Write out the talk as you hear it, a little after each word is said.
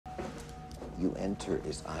You enter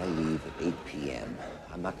as I leave at 8 p.m.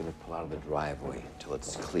 I'm not going to pull out of the driveway until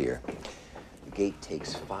it's clear. The gate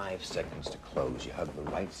takes 5 seconds to close. You hug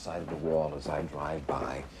the right side of the wall as I drive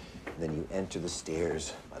by, and then you enter the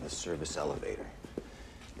stairs by the service elevator.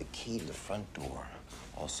 The key to the front door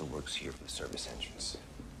also works here for the service entrance.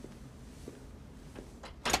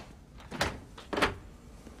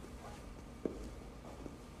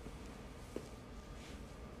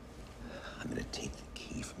 I'm going to take the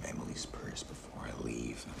key from Emily's purse before I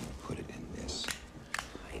leave. I'm going to put it in this.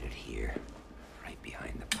 Hide it here, right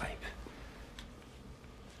behind the pipe.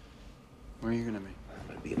 Where are you going to be? I'm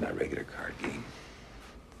going to be in my regular card game.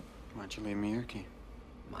 Why'd you leave me your key?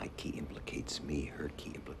 My key implicates me. Her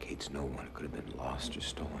key implicates no one. It could have been lost or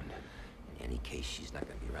stolen. In any case, she's not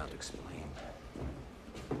going to be around to explain.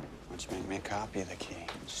 Why don't you make me a copy of the key?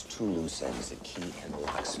 It's 2 loose ends, the key and the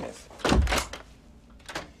locksmith.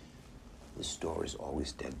 This door is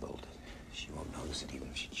always deadbolted. She won't notice it even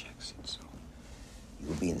if she checks it, so...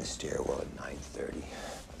 You'll be in the stairwell at 9:30.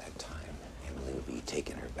 By that time, Emily will be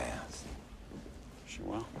taking her bath. She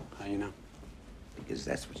will? How you know? Because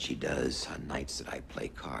that's what she does on nights that I play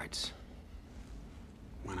cards.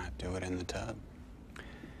 Why not do it in the tub?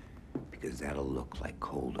 Because that'll look like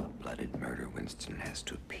cold-blooded murder, Winston. It has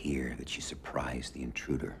to appear that she surprised the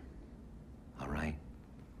intruder. All right?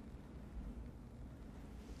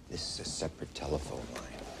 This is a separate telephone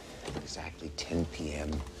line. At exactly 10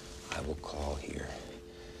 p.m., I will call here.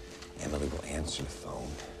 Emily will answer the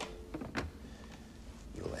phone.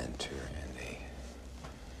 You'll enter, and a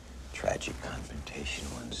tragic confrontation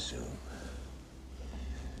will ensue.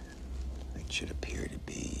 It should appear to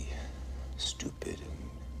be stupid and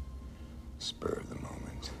spur of the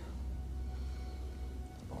moment.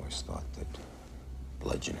 I've always thought that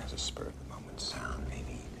bludgeon has a spur of the moment sound.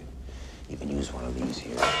 Maybe you could even use one of these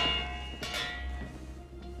here.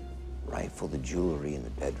 Rifle the jewelry in the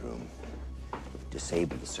bedroom.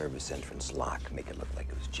 Disable the service entrance lock. Make it look like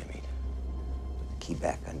it was jimmied. Put the key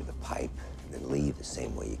back under the pipe, and then leave the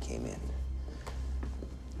same way you came in.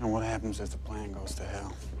 And what happens if the plan goes to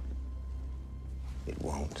hell? It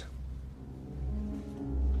won't.